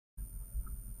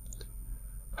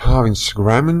how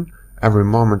Instagramming every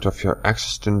moment of your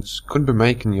existence could be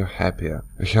making you happier.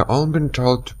 We have all been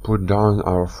told to put down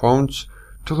our phones,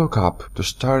 to look up, to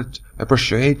start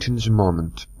appreciating the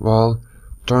moment. Well,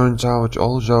 turns out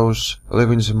all those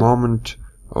living the moment,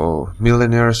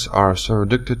 millionaires are so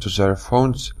addicted to their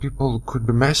phones, people could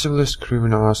be massively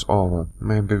screwing us over.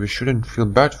 Maybe we shouldn't feel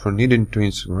bad for needing to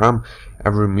Instagram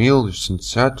every meal,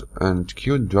 sunset, and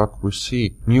cute dog we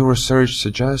see. New research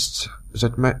suggests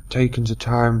that taking the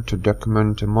time to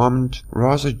document a moment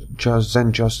rather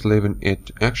than just living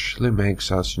it actually makes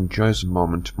us enjoy the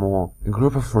moment more. A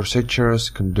group of researchers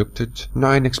conducted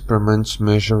 9 experiments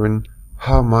measuring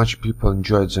how much people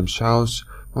enjoyed themselves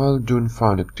while doing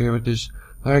fun activities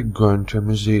like going to a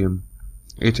museum,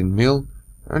 eating a meal,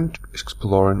 and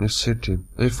exploring a city.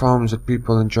 They found that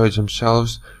people enjoyed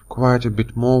themselves quite a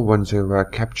bit more when they were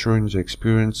capturing the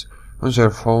experience on their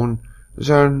phone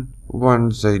than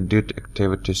when they did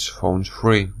activities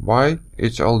phone-free. Why?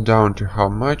 It's all down to how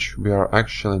much we are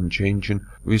actually engaging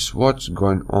with what's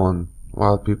going on.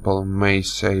 While people may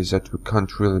say that we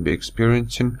can't really be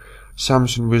experiencing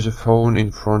something with a phone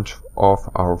in front of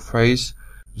our face,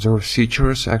 the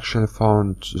researchers actually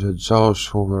found that those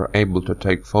who were able to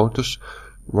take photos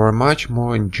were much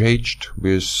more engaged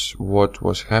with what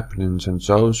was happening than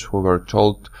those who were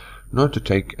told not to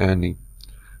take any.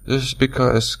 This is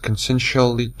because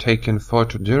consensually taking a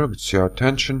photo directs your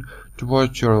attention to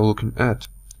what you are looking at,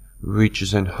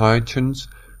 which then heightens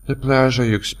the pleasure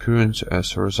you experience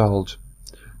as a result.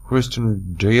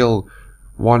 Kristen Dale,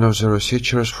 one of the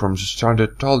researchers from the study,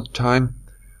 told Time,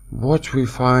 "What we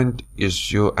find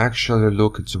is you actually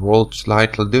look at the world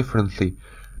slightly differently,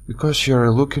 because you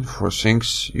are looking for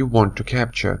things you want to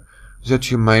capture,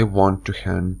 that you may want to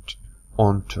hang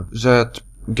onto. That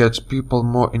gets people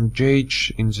more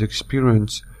engaged in the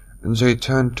experience, and they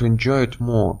tend to enjoy it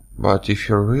more. But if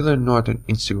you're really not an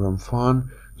Instagram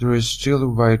fan, there is still a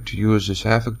way to use this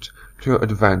effect to your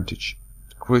advantage."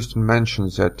 Kristen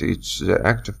mentions that it's the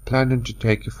act of planning to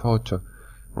take a photo,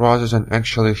 rather than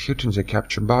actually hitting the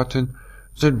capture button,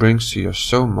 that brings you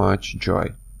so much joy.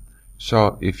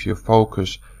 So if you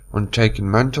focus on taking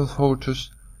mental photos,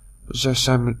 the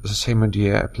same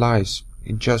idea applies.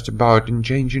 It's just about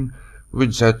engaging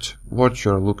with that what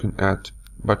you're looking at.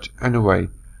 But anyway,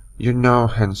 you now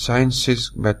have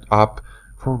sciences backed up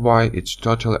for why it's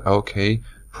totally okay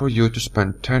for you to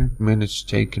spend 10 minutes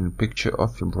taking a picture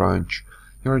of your brunch.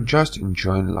 You're just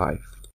enjoying life.